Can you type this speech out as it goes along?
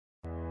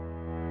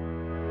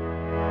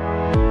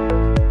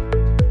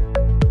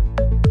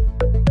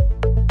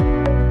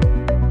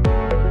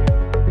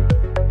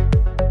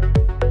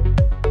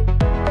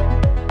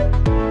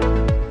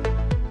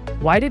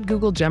Why did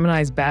Google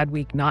Gemini's bad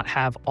week not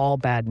have all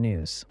bad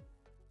news?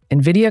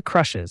 NVIDIA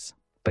crushes,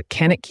 but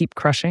can it keep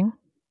crushing?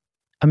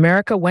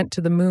 America went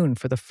to the moon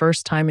for the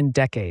first time in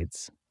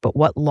decades, but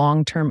what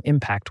long-term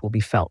impact will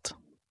be felt?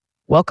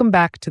 Welcome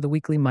back to the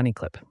Weekly Money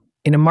Clip.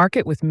 In a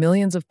market with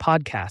millions of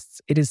podcasts,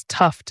 it is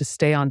tough to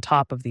stay on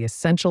top of the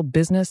essential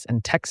business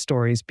and tech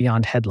stories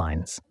beyond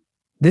headlines.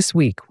 This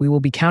week, we will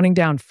be counting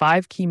down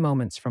 5 key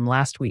moments from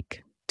last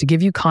week to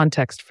give you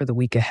context for the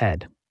week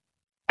ahead.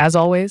 As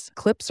always,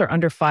 clips are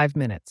under 5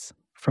 minutes,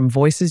 from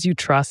voices you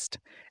trust,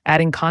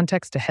 adding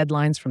context to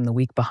headlines from the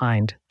week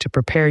behind to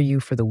prepare you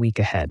for the week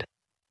ahead.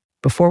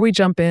 Before we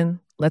jump in,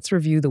 let's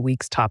review the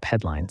week's top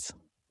headlines.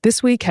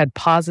 This week had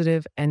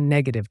positive and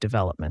negative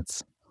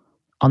developments.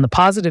 On the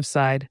positive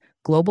side,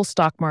 global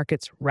stock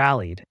markets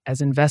rallied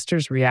as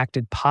investors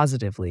reacted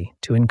positively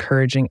to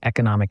encouraging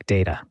economic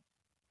data.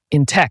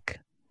 In tech,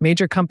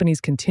 major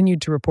companies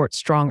continued to report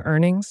strong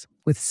earnings,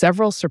 with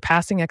several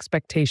surpassing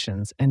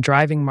expectations and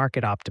driving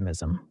market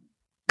optimism.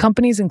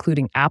 Companies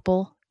including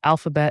Apple,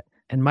 Alphabet,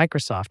 and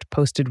Microsoft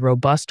posted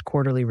robust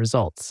quarterly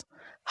results,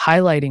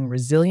 highlighting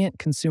resilient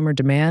consumer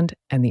demand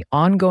and the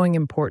ongoing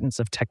importance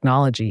of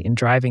technology in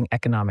driving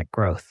economic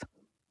growth.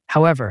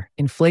 However,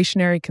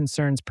 inflationary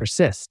concerns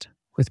persist,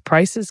 with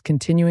prices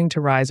continuing to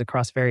rise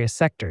across various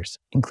sectors,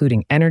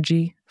 including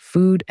energy,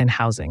 food, and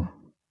housing.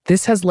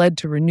 This has led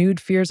to renewed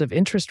fears of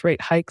interest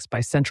rate hikes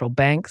by central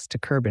banks to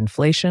curb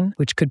inflation,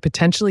 which could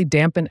potentially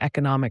dampen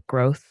economic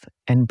growth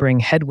and bring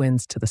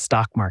headwinds to the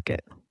stock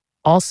market.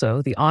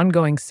 Also, the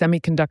ongoing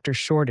semiconductor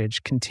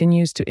shortage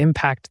continues to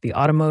impact the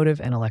automotive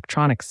and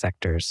electronics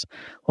sectors,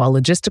 while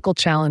logistical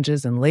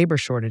challenges and labor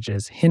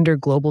shortages hinder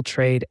global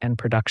trade and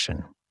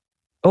production.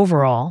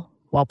 Overall,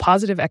 while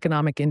positive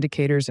economic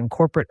indicators and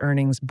corporate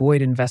earnings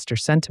buoyed investor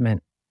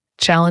sentiment,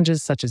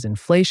 challenges such as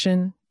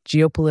inflation,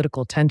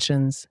 geopolitical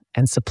tensions,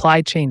 and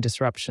supply chain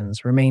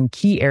disruptions remain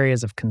key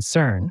areas of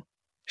concern,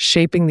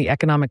 shaping the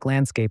economic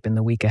landscape in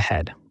the week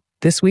ahead.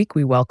 This week,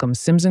 we welcome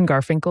Simson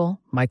Garfinkel,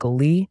 Michael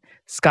Lee,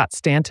 Scott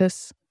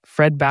Stantis,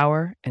 Fred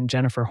Bauer, and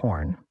Jennifer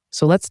Horn.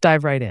 So let's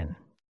dive right in.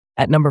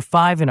 At number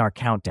 5 in our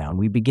countdown,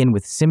 we begin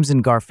with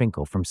Simson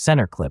Garfinkel from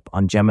Centerclip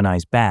on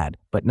Gemini's bad,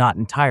 but not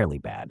entirely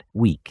bad,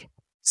 week.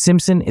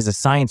 Simson is a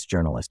science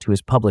journalist who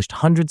has published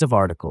hundreds of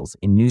articles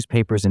in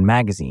newspapers and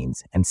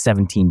magazines and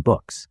 17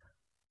 books.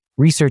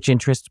 Research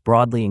interests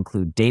broadly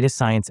include data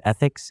science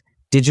ethics,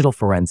 digital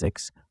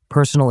forensics,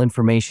 personal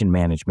information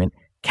management,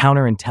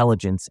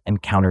 counterintelligence,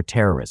 and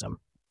counterterrorism.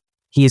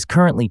 He is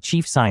currently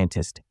chief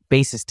scientist,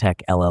 Basis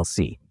Tech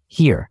LLC.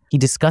 Here, he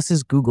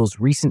discusses Google's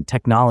recent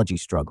technology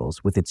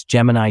struggles with its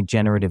Gemini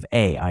generative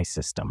AI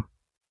system.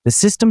 The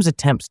system's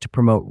attempts to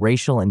promote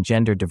racial and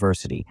gender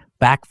diversity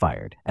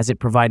backfired as it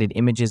provided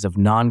images of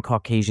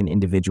non-Caucasian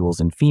individuals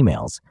and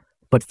females,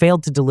 but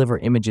failed to deliver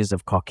images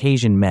of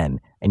Caucasian men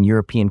and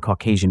European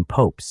Caucasian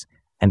popes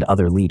and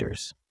other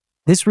leaders.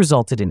 This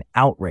resulted in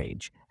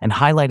outrage and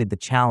highlighted the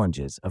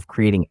challenges of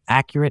creating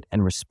accurate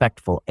and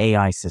respectful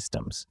AI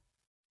systems.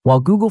 While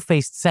Google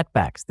faced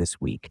setbacks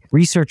this week,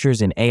 researchers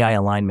in AI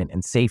alignment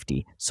and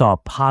safety saw a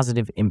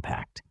positive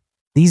impact.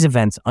 These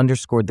events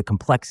underscored the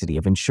complexity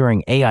of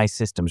ensuring AI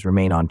systems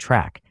remain on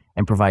track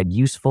and provide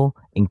useful,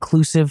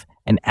 inclusive,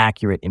 and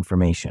accurate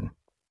information.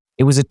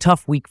 It was a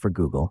tough week for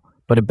Google,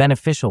 but a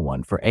beneficial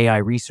one for AI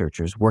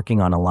researchers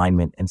working on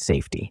alignment and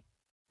safety.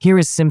 Here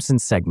is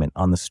Simson's segment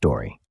on the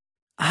story.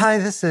 Hi,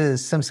 this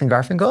is Simson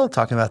Garfinkel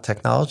talking about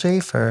technology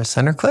for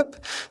Centerclip.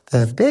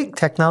 The big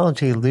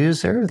technology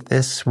loser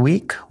this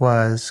week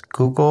was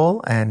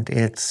Google and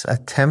its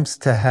attempts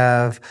to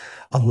have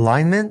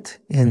alignment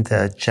in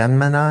the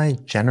Gemini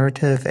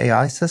generative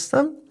AI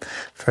system.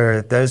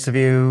 For those of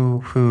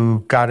you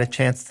who got a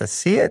chance to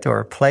see it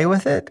or play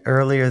with it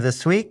earlier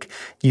this week,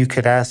 you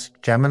could ask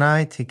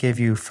Gemini to give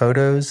you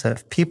photos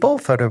of people,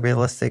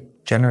 photorealistic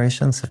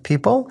generations of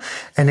people,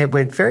 and it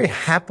would very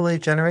happily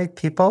generate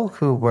people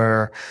who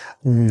were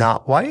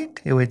not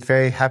white. It would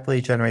very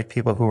happily generate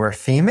people who were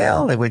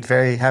female. It would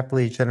very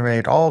happily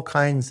generate all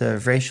kinds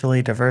of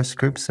racially diverse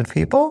groups of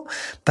people,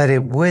 but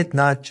it would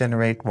not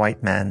generate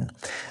white men.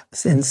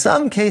 In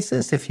some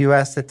cases, if you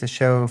asked it to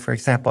show, for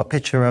example, a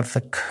picture of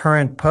the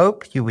current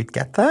pope, you would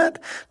get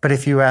that. But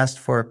if you asked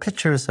for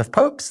pictures of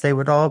popes, they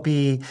would all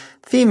be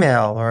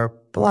female or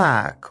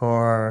black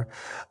or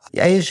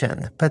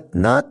Asian, but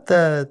not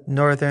the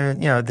northern,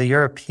 the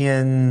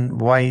European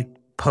white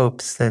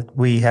popes that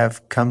we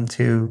have come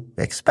to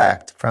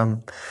expect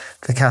from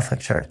the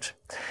Catholic Church.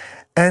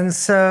 And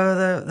so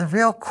the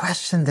real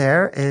question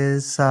there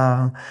is,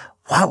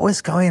 what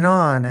was going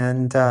on?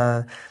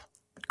 And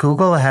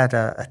Google had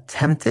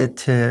attempted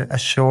to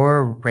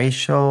assure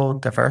racial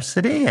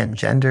diversity and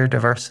gender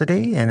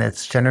diversity in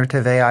its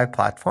generative AI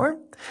platform.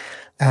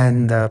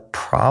 And the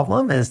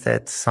problem is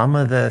that some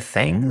of the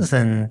things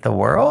in the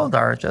world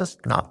are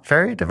just not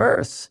very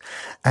diverse.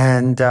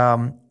 And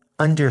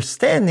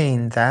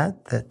understanding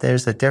that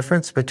there's a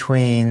difference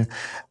between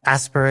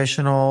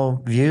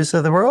aspirational views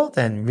of the world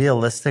and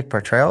realistic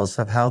portrayals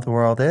of how the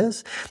world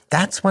is,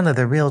 that's one of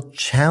the real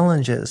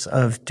challenges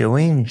of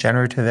doing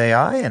generative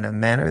AI in a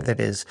manner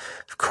that is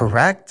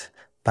correct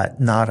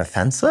but not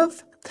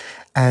offensive.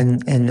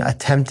 And in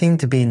attempting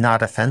to be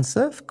not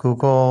offensive,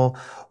 Google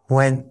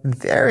went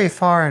very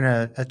far in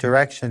a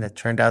direction that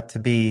turned out to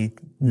be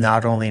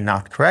not only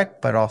not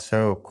correct, but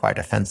also quite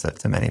offensive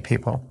to many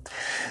people.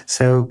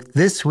 So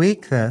this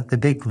week, the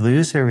big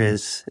loser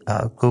is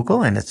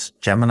Google and its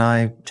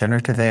Gemini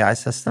generative AI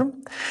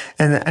system.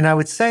 And I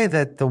would say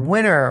that the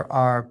winner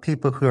are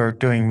people who are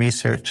doing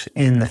research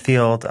in the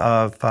field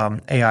of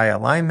AI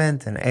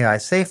alignment and AI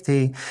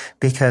safety,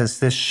 because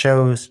this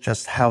shows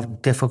just how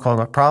difficult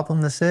a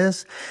problem this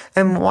is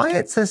and why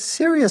it's a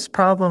serious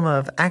problem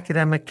of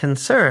academic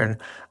concern.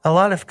 A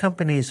lot of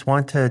companies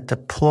want to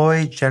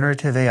deploy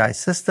generative AI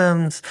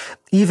systems,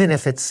 even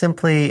if it's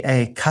simply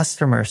a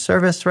customer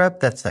service rep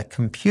that's a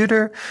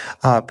computer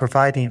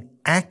providing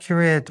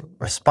accurate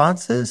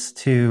responses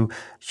to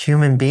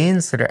human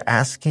beings that are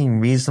asking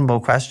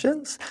reasonable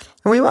questions.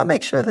 And we want to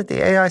make sure that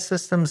the AI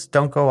systems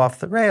don't go off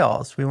the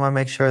rails. We want to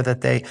make sure that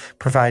they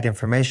provide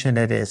information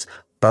that is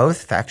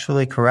both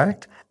factually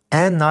correct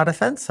and not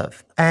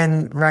offensive.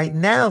 And right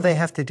now they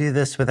have to do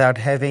this without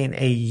having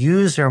a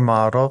user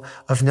model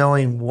of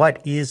knowing what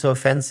is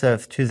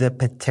offensive to the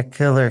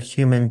particular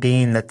human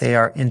being that they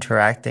are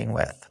interacting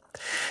with.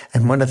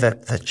 And one of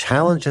the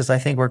challenges I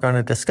think we're going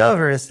to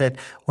discover is that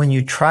when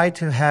you try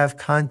to have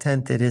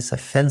content that is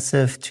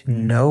offensive to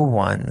no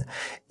one,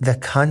 the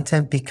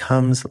content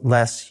becomes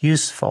less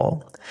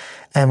useful.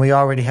 And we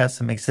already have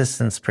some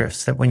existence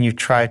proofs that when you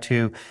try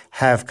to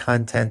have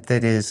content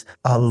that is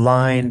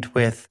aligned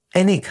with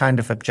any kind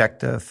of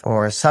objective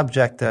or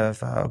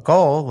subjective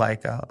goal,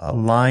 like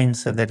aligned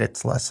so that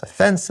it's less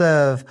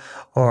offensive,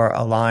 or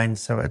aligned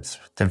so it's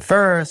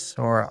diverse,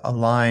 or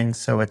aligned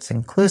so it's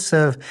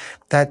inclusive,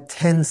 that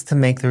tends to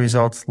make the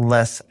results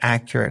less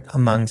accurate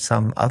among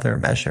some other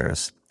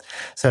measures.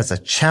 So it's a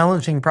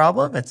challenging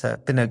problem. It's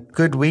been a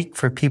good week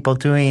for people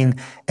doing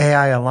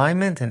AI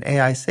alignment and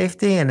AI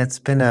safety, and it's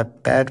been a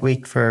bad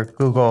week for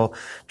Google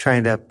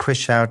trying to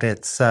push out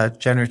its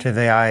generative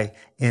AI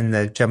in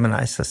the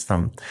Gemini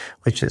system,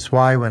 which is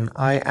why when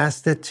I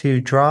asked it to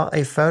draw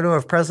a photo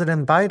of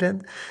President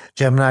Biden,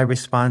 Gemini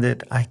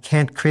responded, "I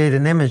can't create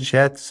an image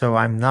yet, so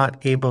I'm not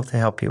able to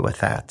help you with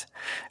that."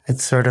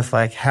 It's sort of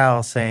like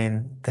Hal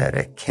saying that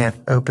it can't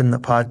open the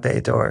pod bay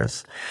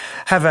doors.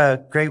 Have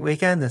a great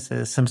weekend. This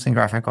is Simpson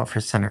Garfinkel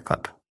for Center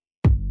Clip.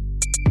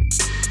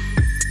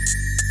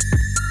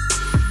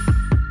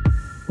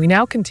 We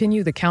now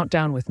continue the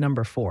countdown with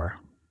number 4.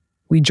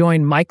 We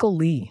join Michael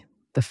Lee,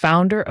 the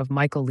founder of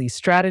Michael Lee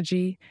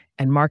Strategy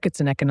and Markets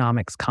and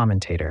Economics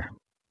commentator.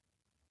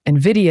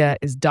 NVIDIA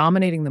is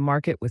dominating the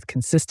market with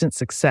consistent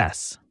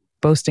success,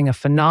 boasting a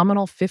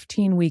phenomenal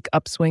 15-week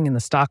upswing in the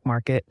stock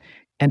market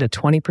and a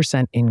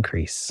 20%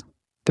 increase.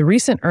 The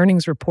recent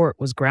earnings report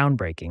was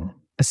groundbreaking,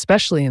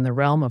 especially in the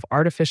realm of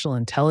artificial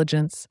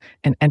intelligence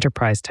and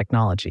enterprise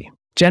technology.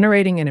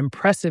 Generating an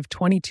impressive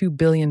 $22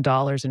 billion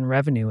in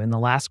revenue in the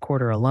last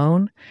quarter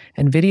alone,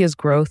 NVIDIA's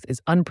growth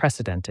is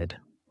unprecedented,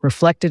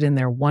 reflected in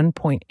their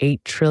 $1.8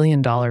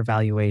 trillion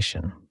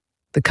valuation.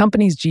 The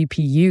company's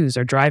GPUs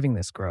are driving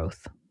this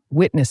growth,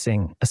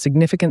 witnessing a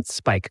significant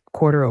spike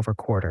quarter over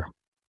quarter.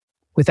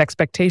 With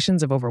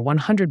expectations of over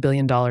 $100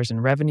 billion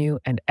in revenue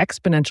and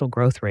exponential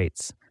growth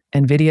rates,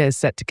 NVIDIA is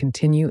set to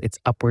continue its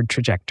upward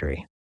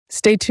trajectory.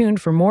 Stay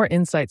tuned for more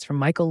insights from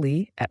Michael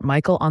Lee at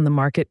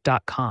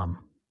michaelonthemarket.com.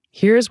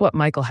 Here's what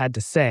Michael had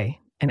to say,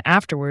 and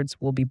afterwards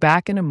we'll be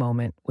back in a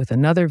moment with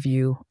another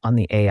view on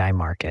the AI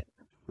market.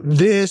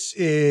 This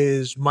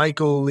is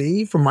Michael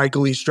Lee from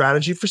Michael Lee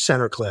Strategy for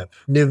CenterClip.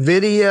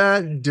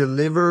 NVIDIA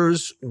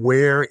delivers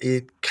where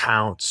it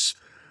counts.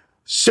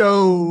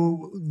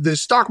 So the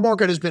stock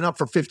market has been up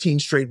for 15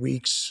 straight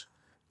weeks,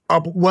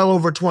 up well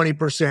over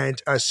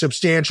 20%, a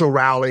substantial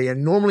rally.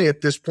 And normally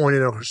at this point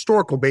in a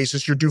historical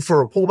basis, you're due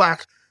for a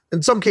pullback,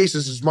 in some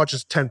cases as much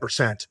as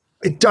 10%.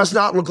 It does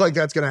not look like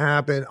that's going to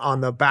happen on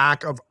the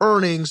back of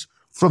earnings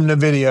from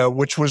NVIDIA,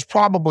 which was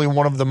probably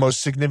one of the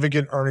most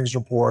significant earnings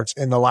reports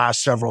in the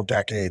last several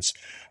decades.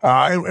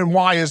 And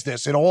why is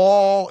this? It's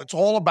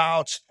all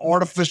about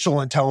artificial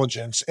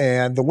intelligence.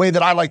 And the way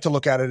that I like to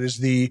look at it is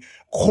the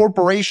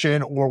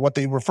corporation, or what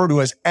they refer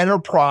to as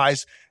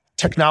enterprise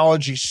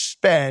technology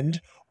spend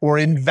or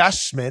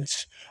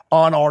investment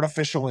on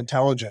artificial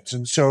intelligence.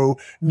 And so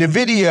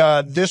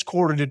NVIDIA this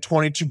quarter did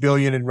 $22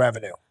 billion in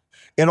revenue.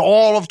 In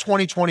all of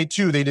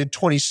 2022, they did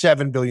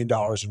 $27 billion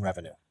in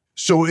revenue.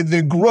 So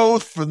the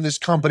growth from this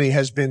company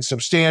has been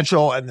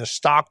substantial, and the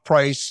stock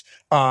price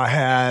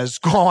has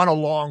gone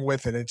along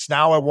with it. It's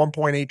now a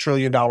 $1.8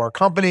 trillion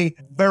company,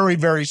 very,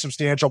 very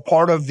substantial,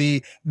 part of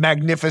the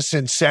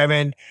Magnificent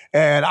Seven.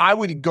 And I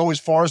would go as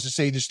far as to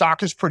say the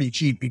stock is pretty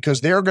cheap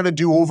because they're going to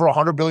do over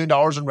 $100 billion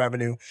in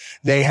revenue.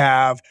 They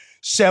have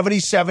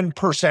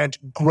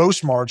 77%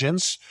 gross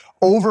margins,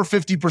 over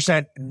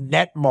 50%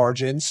 net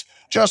margins,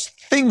 just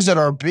things that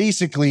are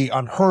basically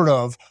unheard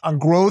of on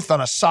growth on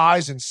a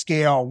size and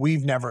scale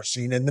we've never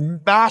seen. And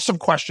the massive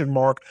question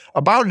mark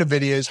about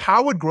NVIDIA is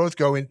how would growth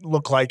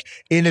look like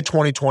into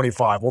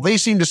 2025? Well, they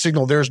seem to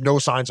signal there's no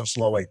signs of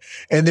slowing.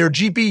 And their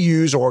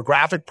GPUs or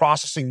graphic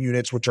processing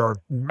units, which are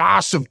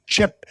massive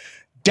chip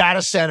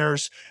data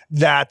centers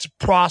that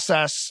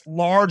process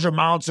large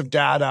amounts of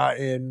data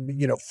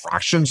in,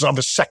 fractions of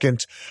a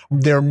second.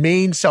 Their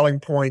main selling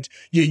point,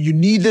 you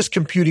need this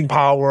computing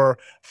power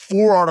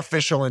for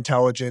artificial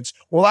intelligence.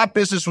 Well, that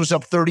business was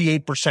up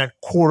 38%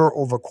 quarter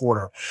over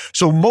quarter.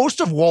 So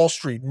most of Wall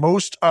Street,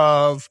 most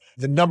of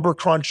the number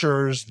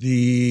crunchers,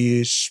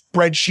 the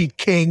spreadsheet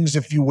kings,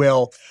 if you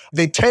will,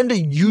 they tend to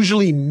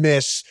usually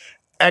miss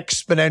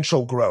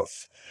exponential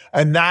growth.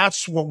 And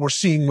that's what we're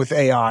seeing with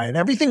AI. And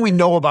everything we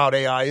know about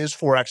AI is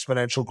for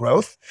exponential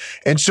growth.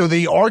 And so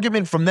the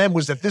argument from them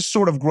was that this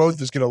sort of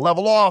growth is going to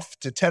level off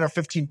to 10 or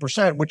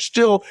 15%, which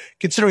still,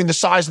 considering the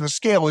size and the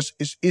scale,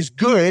 is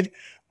good,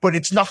 but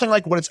it's nothing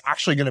like what it's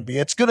actually going to be.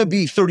 It's going to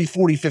be 30,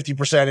 40,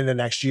 50% in the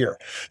next year.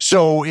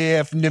 So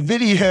if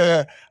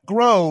NVIDIA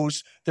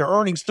grows their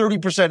earnings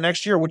 30%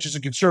 next year, which is a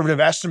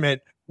conservative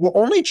estimate, we're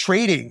only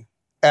trading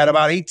at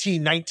about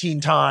 18, 19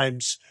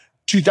 times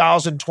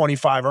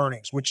 2025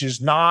 earnings, which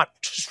is not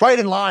just right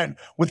in line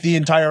with the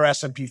entire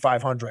S&P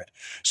 500.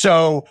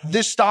 So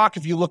this stock,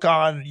 if you look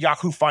on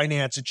Yahoo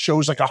Finance, it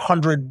shows like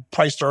 100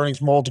 price to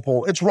earnings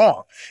multiple. It's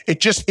wrong.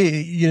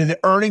 The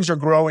earnings are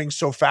growing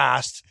so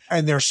fast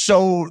and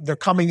they're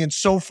coming in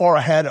so far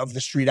ahead of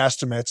the street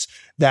estimates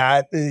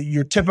that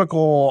your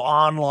typical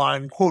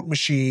online quote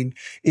machine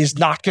is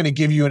not going to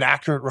give you an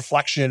accurate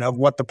reflection of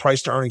what the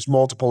price to earnings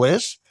multiple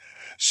is.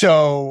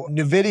 So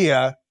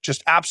NVIDIA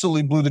just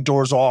absolutely blew the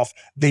doors off.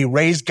 They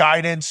raised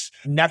guidance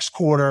next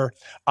quarter.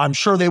 I'm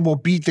sure they will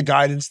beat the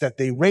guidance that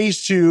they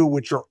raised to,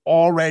 which are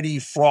already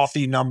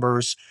frothy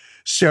numbers.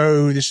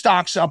 So the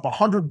stock's up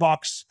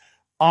 $100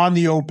 on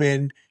the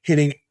open,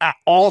 hitting at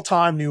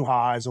all-time new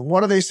highs. And what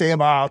do they say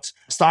about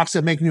stocks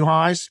that make new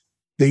highs?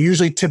 They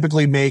usually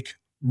typically make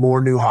more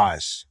new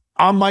highs.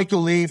 I'm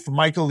Michael Lee from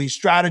Michael Lee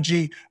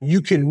Strategy. You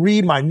can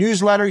read my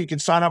newsletter. You can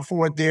sign up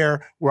for it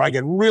there, where I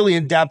get really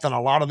in depth on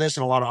a lot of this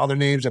and a lot of other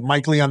names at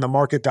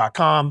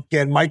MikeLeeOnTheMarket.com.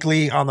 Again,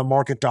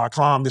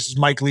 MikeLeeOnTheMarket.com. This is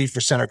Mike Lee for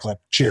CenterClip.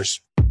 Cheers.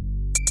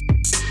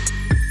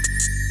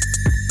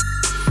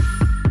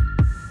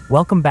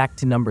 Welcome back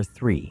to number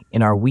 3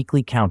 in our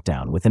weekly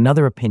countdown with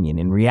another opinion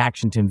in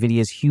reaction to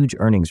NVIDIA's huge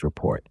earnings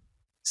report.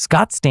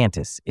 Scott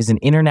Stantis is an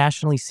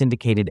internationally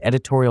syndicated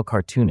editorial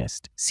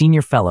cartoonist,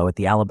 senior fellow at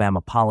the Alabama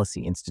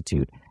Policy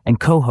Institute, and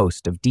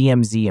co-host of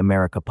DMZ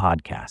America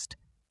podcast.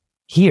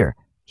 Here,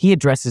 he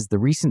addresses the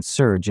recent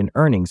surge in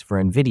earnings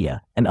for NVIDIA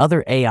and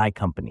other AI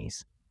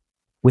companies.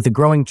 With a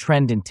growing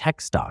trend in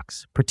tech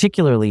stocks,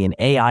 particularly in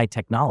AI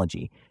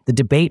technology, the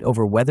debate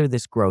over whether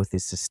this growth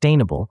is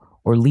sustainable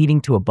or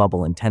leading to a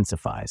bubble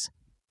intensifies.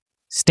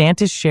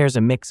 Stantis shares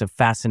a mix of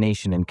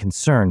fascination and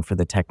concern for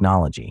the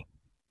technology.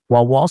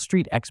 While Wall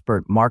Street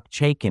expert Mark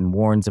Chaikin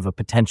warns of a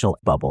potential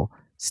bubble,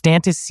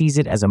 Stantis sees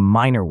it as a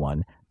minor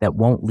one that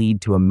won't lead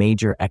to a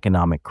major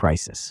economic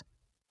crisis.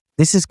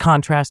 This is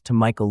contrast to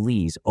Michael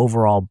Lee's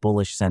overall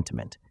bullish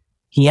sentiment.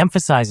 He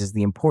emphasizes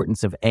the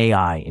importance of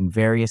AI in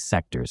various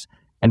sectors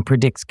and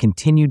predicts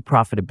continued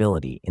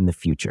profitability in the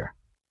future.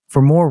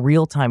 For more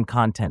real-time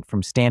content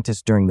from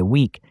Stantis during the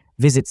week,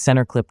 visit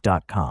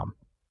centerclip.com.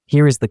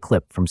 Here is the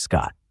clip from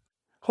Scott.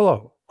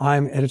 Hello,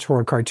 I'm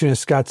editorial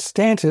cartoonist Scott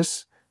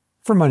Stantis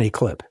for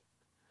MoneyClip.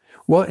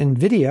 Well,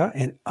 NVIDIA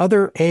and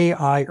other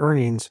AI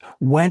earnings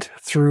went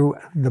through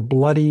the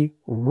bloody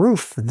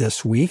roof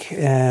this week,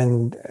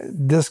 and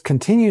this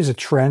continues a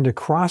trend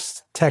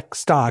across tech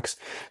stocks,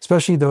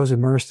 especially those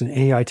immersed in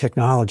AI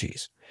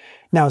technologies.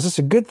 Now, is this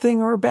a good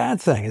thing or a bad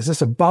thing? Is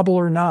this a bubble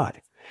or not?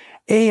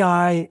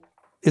 AI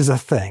is a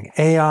thing.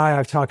 AI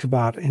I've talked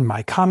about in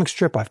my comic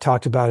strip. I've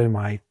talked about in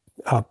my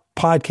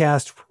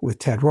podcast with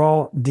Ted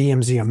Rall,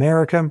 DMZ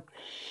America.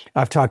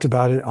 I've talked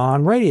about it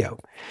on radio.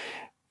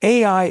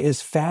 AI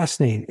is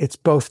fascinating. It's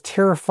both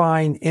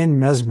terrifying and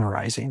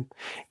mesmerizing.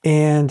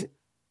 And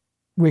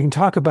we can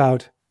talk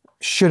about,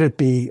 should it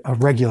be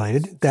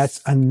regulated?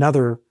 That's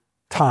another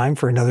time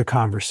for another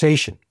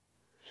conversation.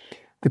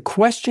 The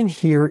question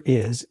here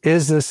is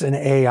this an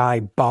AI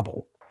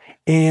bubble?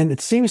 And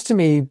it seems to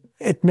me,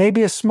 It may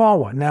be a small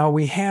one. Now,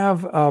 we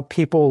have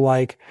people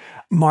like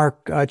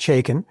Mark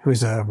Chaikin,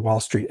 who's a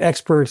Wall Street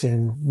expert,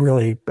 and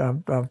really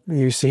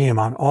you see him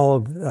on all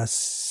of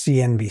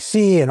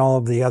CNBC and all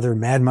of the other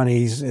Mad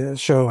Money's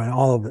show and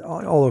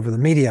all over the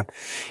media.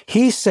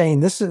 He's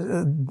saying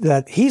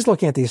that he's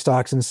looking at these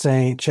stocks and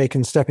saying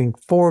Chaikin stepping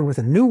forward with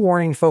a new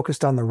warning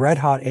focused on the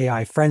red-hot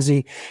AI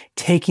frenzy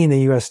taking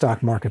the U.S.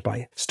 stock market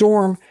by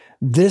storm.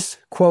 This,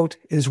 quote,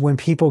 is when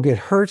people get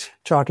hurt.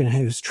 Chaikin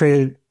has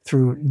traded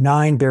through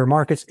 9 bear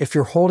markets. If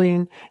you're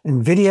holding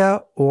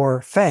NVIDIA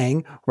or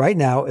FANG right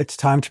now, it's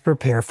time to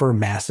prepare for a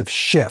massive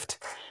shift.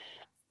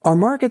 Our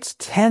markets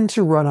tend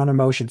to run on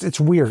emotions. It's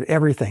weird.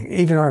 Everything,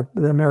 even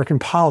the American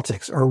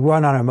politics, are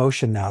run on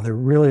emotion now. There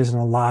really isn't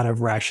a lot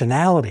of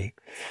rationality.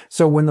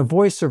 So when the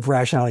voice of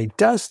rationality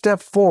does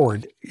step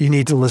forward, you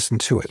need to listen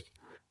to it.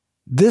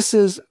 This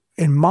is,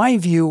 in my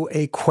view,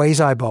 a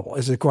quasi-bubble.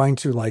 Is it going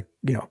to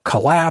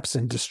collapse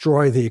and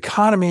destroy the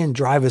economy and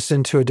drive us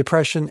into a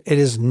depression? It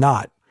is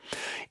not.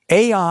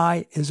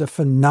 AI is a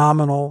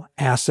phenomenal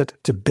asset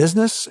to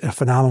business, a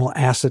phenomenal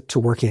asset to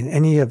working in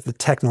any of the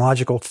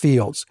technological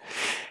fields.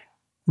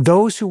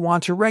 Those who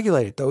want to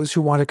regulate it, those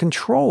who want to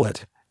control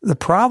it. The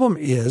problem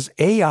is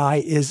AI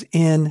is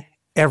in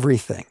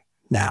everything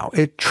now.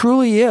 It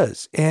truly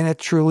is, and it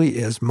truly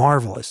is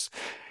marvelous.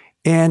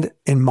 And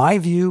in my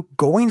view,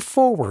 going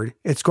forward,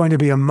 it's going to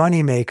be a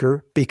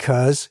moneymaker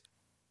because,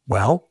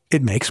 well,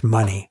 it makes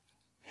money.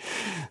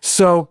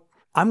 So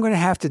I'm going to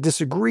have to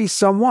disagree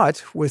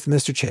somewhat with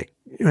Mr.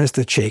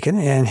 Chaikin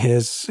and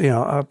his,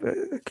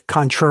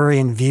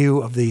 contrarian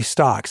view of these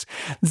stocks.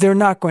 They're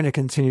not going to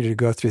continue to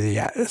go through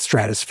the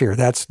stratosphere.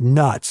 That's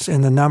nuts.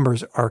 And the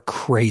numbers are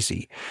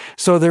crazy.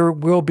 So there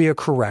will be a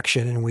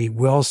correction and we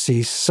will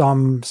see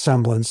some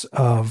semblance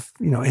of,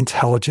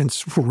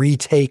 intelligence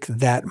retake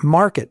that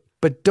market.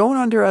 But don't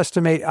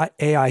underestimate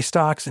AI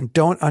stocks and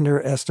don't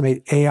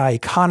underestimate AI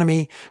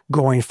economy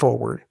going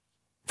forward.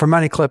 For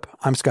Money Clip,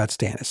 I'm Scott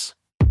Stannis.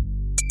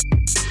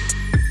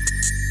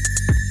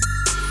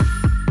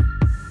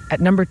 At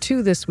number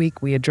 2 this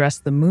week, we address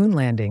the moon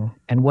landing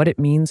and what it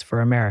means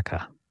for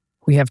America.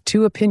 We have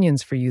 2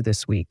 opinions for you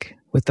this week,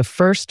 with the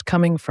first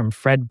coming from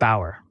Fred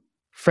Bauer.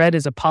 Fred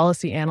is a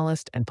policy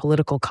analyst and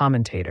political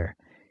commentator.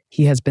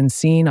 He has been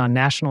seen on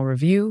National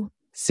Review,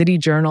 City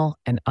Journal,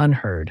 and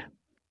Unheard.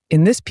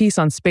 In this piece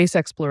on space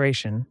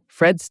exploration,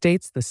 Fred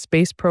states the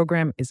space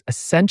program is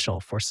essential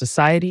for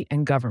society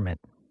and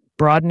government,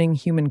 broadening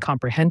human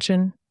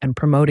comprehension and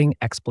promoting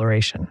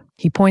exploration.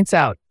 He points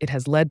out it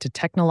has led to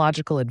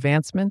technological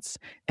advancements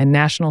and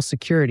national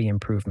security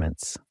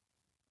improvements.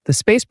 The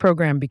space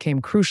program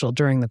became crucial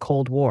during the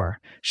Cold War,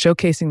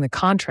 showcasing the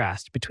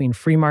contrast between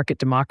free market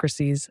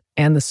democracies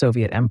and the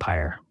Soviet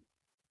Empire.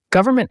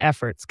 Government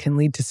efforts can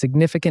lead to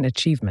significant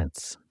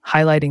achievements,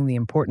 highlighting the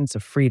importance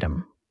of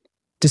freedom.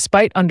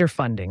 Despite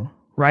underfunding,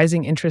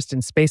 rising interest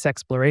in space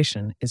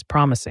exploration is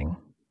promising.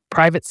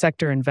 Private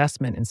sector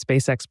investment in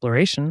space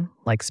exploration,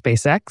 like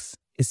SpaceX,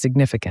 is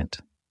significant.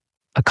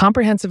 A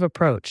comprehensive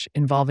approach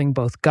involving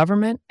both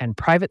government and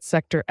private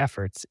sector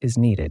efforts is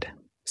needed.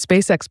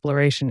 Space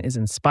exploration is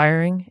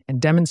inspiring and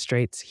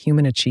demonstrates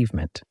human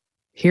achievement.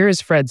 Here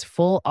is Fred's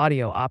full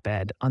audio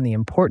op-ed on the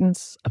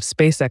importance of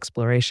space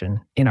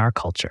exploration in our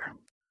culture.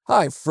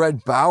 Hi,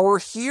 Fred Bauer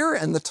here,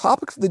 and the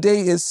topic of the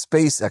day is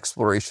space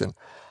exploration.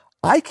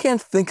 I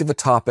can't think of a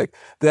topic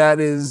that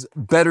is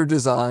better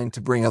designed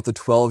to bring out the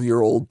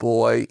 12-year-old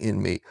boy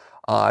in me.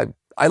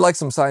 I like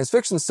some science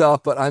fiction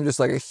stuff, but I'm just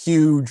like a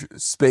huge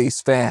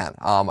space fan.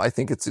 I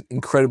think it's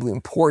incredibly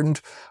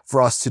important for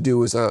us to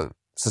do as a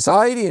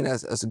society and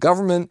as a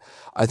government.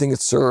 I think it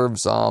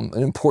serves an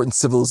important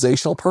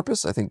civilizational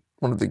purpose. I think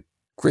one of the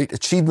great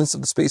achievements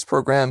of the space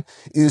program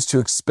is to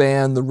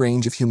expand the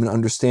range of human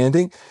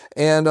understanding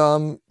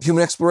and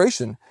human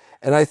exploration.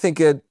 And I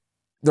think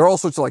there are all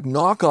sorts of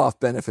knockoff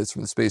benefits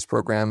from the space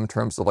program in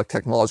terms of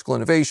technological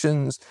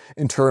innovations,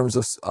 in terms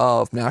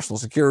of national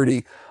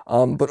security.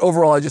 But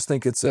overall, I just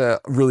think it's a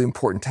really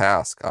important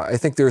task. I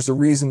think there's a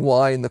reason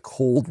why in the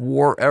Cold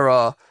War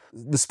era,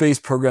 the space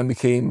program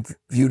became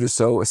viewed as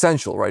so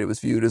essential, right? It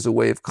was viewed as a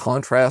way of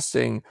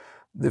contrasting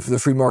the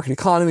free market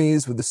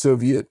economies with the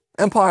Soviet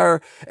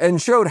Empire and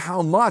showed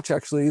how much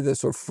actually the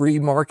sort of free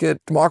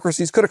market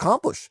democracies could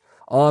accomplish.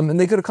 And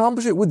they could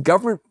accomplish it with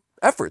government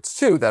efforts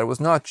too, that it was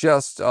not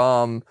just,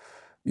 government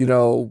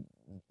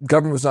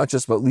was not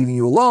just about leaving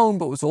you alone,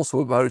 but was also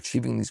about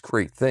achieving these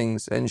great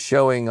things and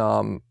showing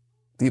the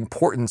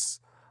importance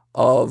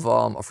of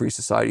a free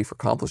society for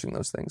accomplishing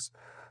those things.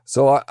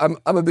 So I'm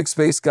a big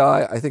space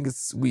guy. I think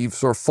we've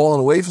sort of fallen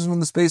away from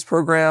the space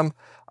program.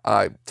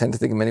 I tend to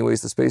think in many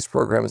ways the space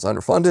program is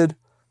underfunded.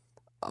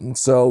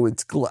 So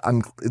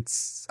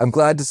I'm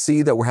glad to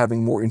see that we're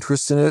having more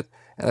interest in it.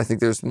 And I think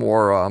there's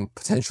more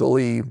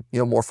potentially,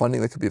 more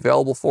funding that could be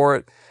available for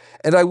it.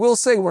 And I will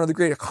say one of the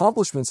great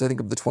accomplishments, I think,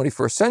 of the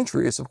 21st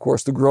century is, of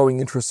course, the growing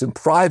interest in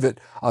private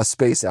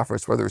space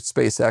efforts, whether it's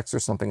SpaceX or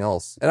something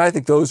else. And I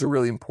think those are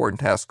really important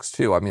tasks,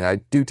 too. I mean, I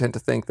do tend to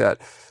think that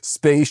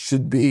space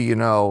should be,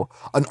 an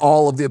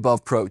all-of-the-above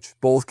approach.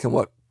 Both can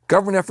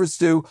government efforts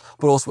do,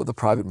 but also what the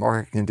private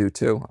market can do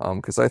too.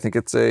 Because I think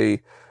it's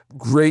a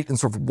great and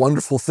sort of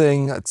wonderful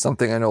thing. It's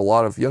something I know a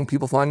lot of young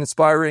people find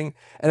inspiring,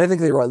 and I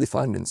think they rightly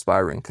find it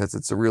inspiring because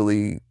it's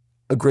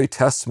a great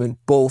testament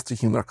both to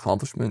human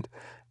accomplishment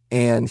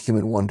and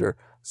human wonder.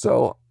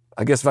 So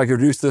I guess if I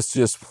could reduce this to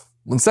just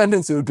one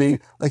sentence, it would be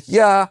like,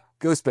 yeah,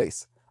 go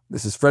space.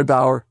 This is Fred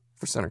Bauer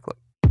for CenterClip.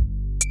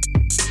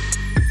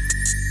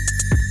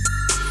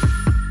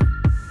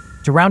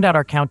 To round out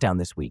our countdown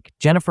this week,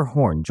 Jennifer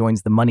Horn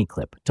joins the Money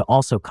Clip to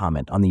also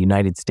comment on the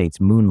United States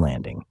moon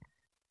landing.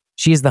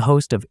 She is the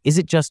host of Is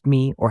It Just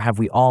Me or Have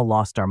We All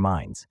Lost Our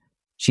Minds?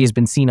 She has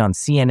been seen on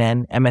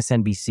CNN,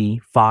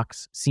 MSNBC,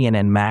 Fox,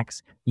 CNN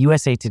Max,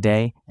 USA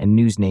Today, and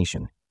News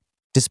Nation.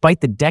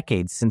 Despite the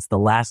decades since the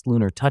last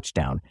lunar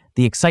touchdown,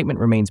 the excitement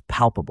remains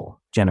palpable,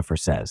 Jennifer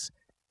says.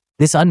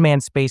 This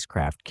unmanned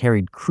spacecraft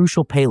carried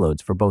crucial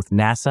payloads for both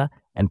NASA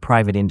and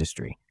private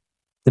industry.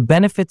 The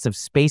benefits of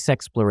space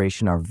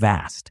exploration are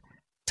vast,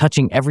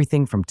 touching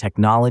everything from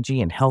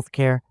technology and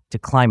healthcare to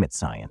climate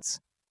science.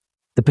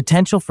 The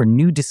potential for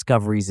new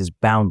discoveries is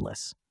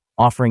boundless,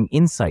 offering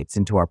insights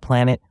into our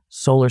planet,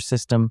 solar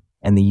system,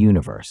 and the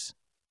universe.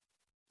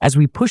 As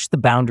we push the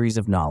boundaries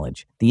of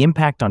knowledge, the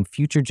impact on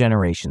future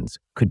generations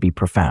could be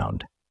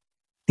profound.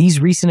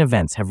 These recent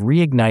events have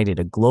reignited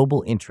a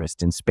global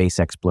interest in space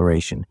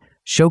exploration,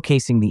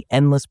 showcasing the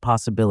endless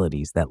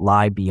possibilities that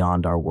lie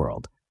beyond our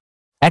world.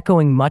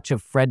 Echoing much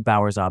of Fred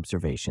Bauer's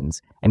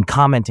observations and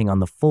commenting on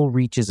the full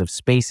reaches of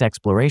space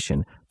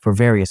exploration for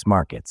various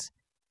markets,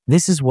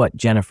 this is what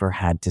Jennifer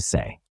had to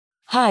say.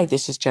 Hi,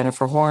 this is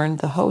Jennifer Horn,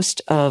 the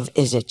host of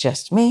Is It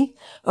Just Me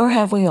or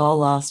Have We All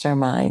Lost Our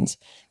Minds?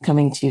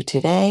 Coming to you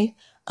today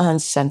on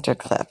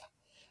CenterClip.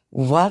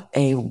 What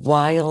a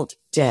wild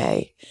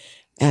day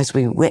as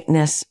we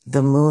witness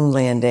the moon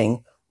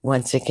landing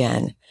once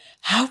again.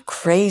 How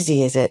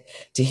crazy is it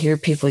to hear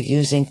people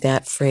using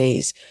that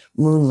phrase,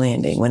 moon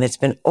landing, when it's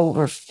been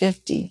over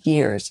 50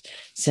 years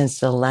since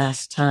the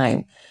last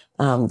time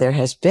there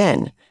has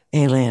been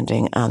a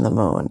landing on the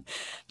moon.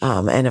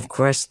 And of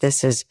course,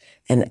 this is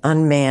an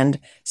unmanned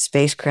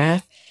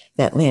spacecraft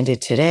that landed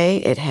today.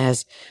 It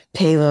has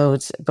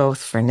payloads both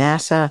for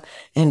NASA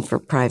and for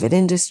private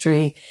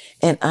industry.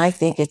 And I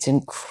think it's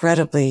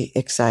incredibly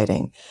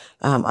exciting.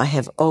 I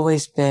have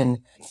always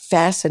been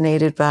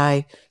fascinated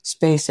by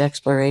space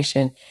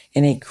exploration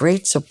and a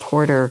great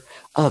supporter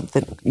of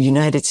the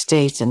United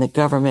States and the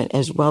government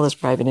as well as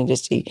private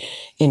industry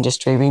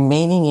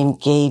remaining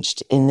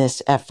engaged in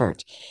this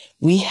effort.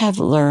 We have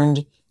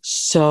learned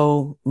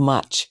so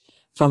much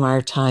from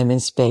our time in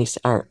space,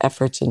 our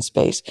efforts in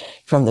space,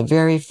 from the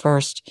very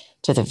first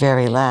to the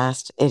very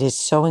last. It is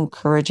so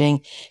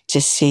encouraging to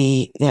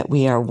see that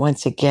we are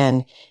once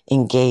again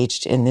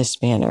engaged in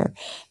this manner.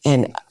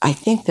 And I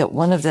think that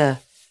one of the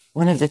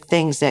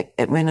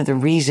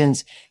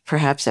reasons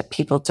perhaps that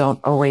people don't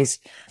always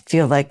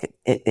feel like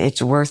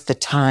it's worth the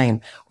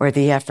time or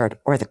the effort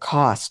or the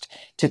cost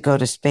to go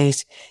to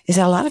space is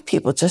a lot of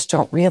people just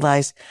don't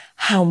realize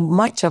how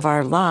much of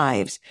our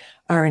lives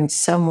are in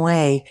some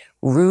way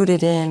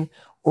rooted in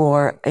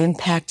or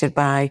impacted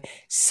by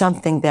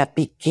something that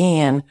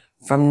began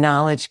from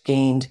knowledge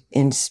gained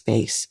in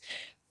space.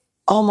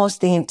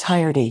 Almost the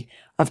entirety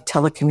of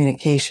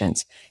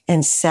telecommunications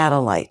and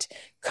satellite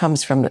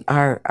comes from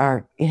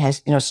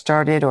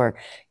started or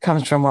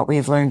comes from what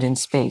we've learned in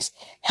space.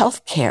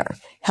 Healthcare,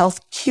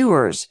 health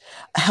cures,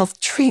 health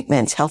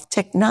treatments, health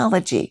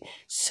technology.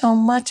 So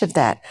much of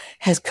that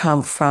has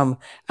come from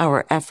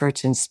our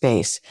efforts in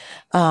space.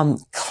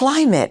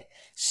 Climate.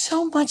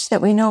 So much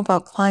that we know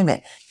about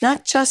climate,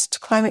 not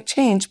just climate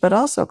change, but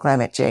also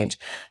climate change,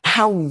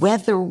 how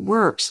weather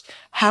works,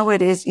 how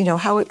it is,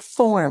 how it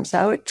forms,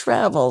 how it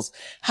travels,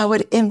 how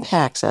it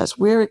impacts us,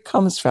 where it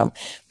comes from,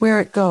 where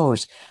it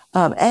goes,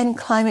 and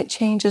climate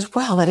change as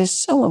well. That is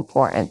so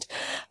important.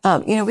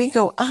 We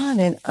go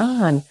on and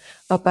on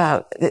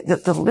about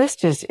the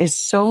list is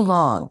so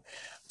long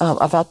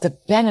about the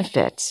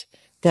benefits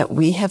that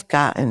we have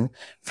gotten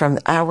from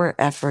our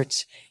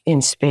efforts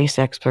in space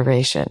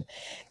exploration.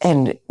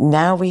 And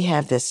now we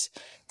have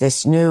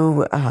this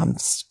new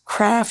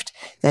craft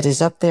that is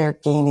up there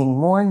gaining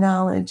more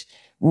knowledge,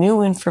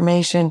 new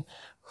information.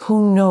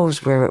 Who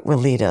knows where it will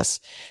lead us?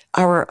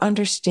 Our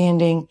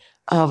understanding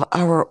of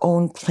our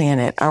own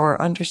planet,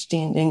 our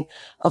understanding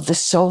of the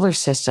solar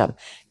system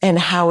and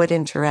how it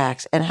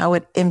interacts and how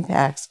it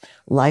impacts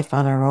life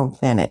on our own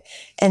planet.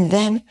 And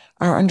then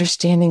our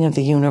understanding of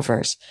the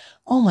universe.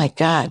 Oh my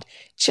God,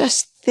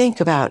 just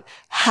think about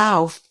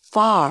how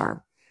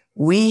far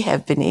we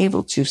have been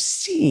able to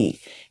see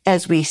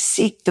as we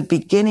seek the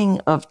beginning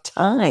of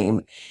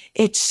time.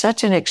 It's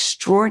such an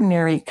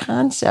extraordinary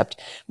concept.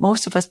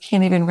 Most of us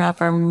can't even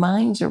wrap our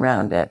minds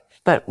around it.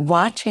 But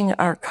watching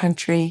our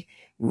country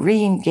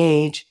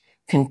re-engage,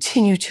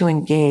 continue to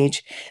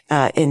engage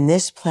in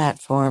this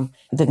platform,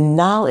 the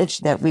knowledge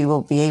that we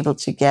will be able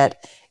to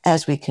get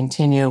as we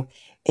continue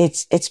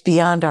it's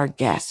beyond our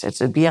guess.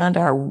 It's beyond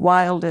our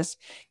wildest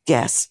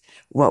guess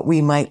what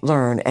we might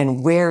learn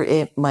and where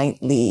it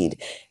might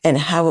lead and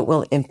how it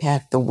will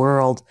impact the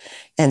world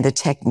and the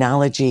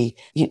technology,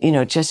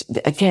 just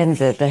again,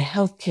 the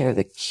healthcare,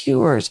 the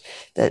cures,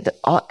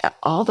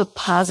 all the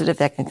positive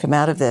that can come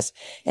out of this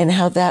and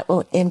how that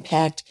will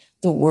impact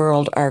the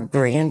world our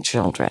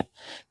grandchildren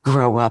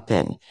grow up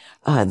in,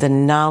 the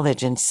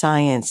knowledge and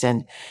science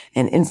and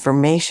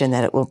information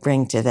that it will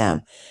bring to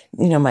them.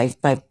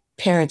 My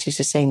parents used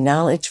to say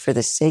knowledge for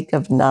the sake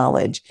of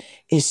knowledge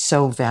is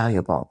so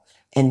valuable.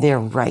 And they're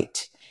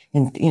right.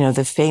 And,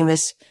 the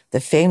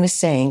famous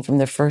saying from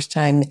the first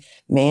time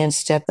man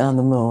stepped on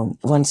the moon,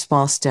 one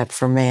small step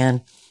for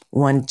man,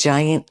 one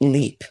giant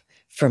leap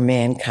for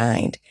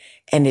mankind.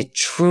 And it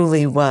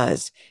truly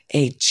was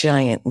a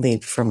giant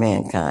leap for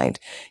mankind.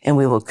 And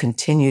we will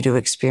continue to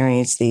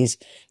experience these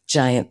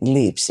giant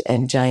leaps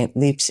in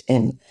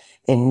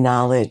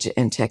knowledge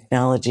and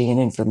technology and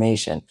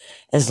information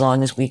as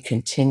long as we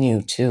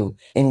continue to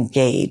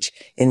engage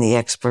in the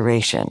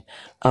exploration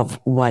of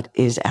what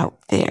is out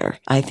there.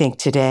 I think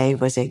today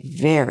was a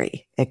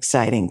very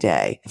exciting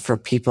day for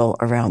people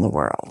around the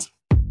world.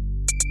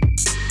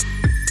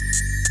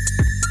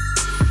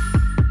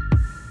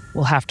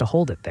 We'll have to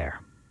hold it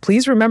there.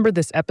 Please remember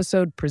this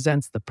episode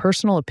presents the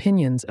personal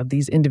opinions of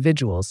these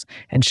individuals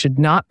and should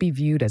not be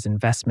viewed as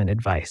investment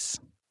advice.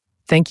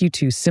 Thank you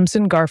to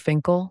Simson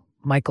Garfinkel,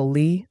 Michael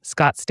Lee,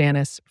 Scott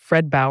Stannis,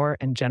 Fred Bauer,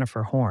 and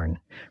Jennifer Horn.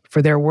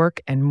 For their work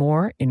and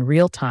more in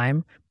real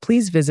time,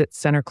 please visit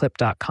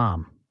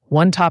centerclip.com.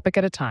 One topic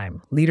at a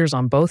time, leaders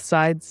on both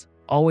sides,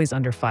 always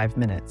under 5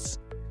 minutes.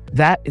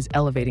 That is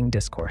elevating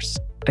discourse.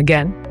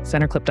 Again,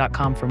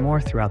 centerclip.com for more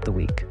throughout the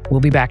week.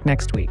 We'll be back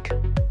next week.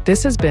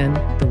 This has been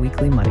the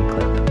Weekly Money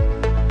Clip.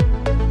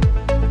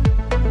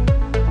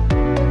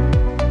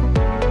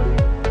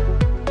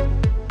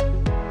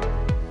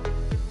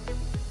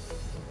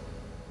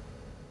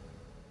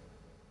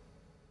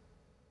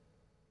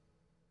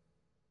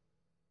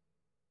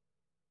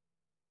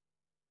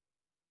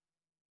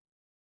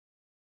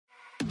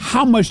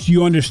 How much do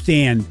you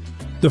understand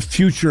the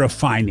future of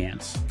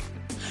finance?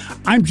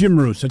 I'm Jim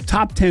Roos, a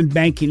top 10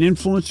 banking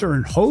influencer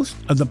and host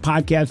of the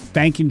podcast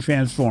Banking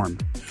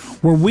Transformed,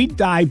 where we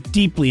dive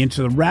deeply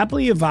into the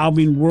rapidly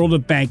evolving world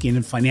of banking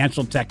and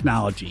financial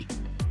technology.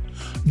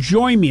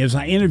 Join me as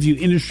I interview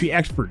industry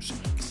experts,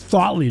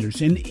 thought leaders,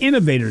 and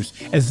innovators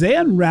as they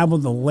unravel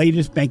the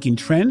latest banking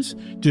trends,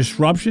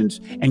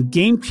 disruptions, and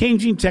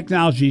game-changing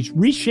technologies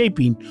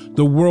reshaping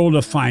the world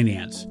of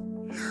finance.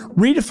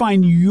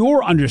 Redefine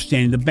your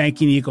understanding of the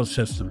banking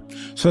ecosystem.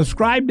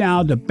 Subscribe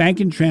now to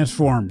Banking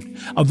Transformed,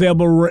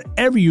 available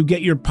wherever you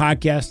get your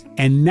podcasts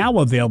and now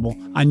available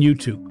on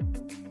YouTube.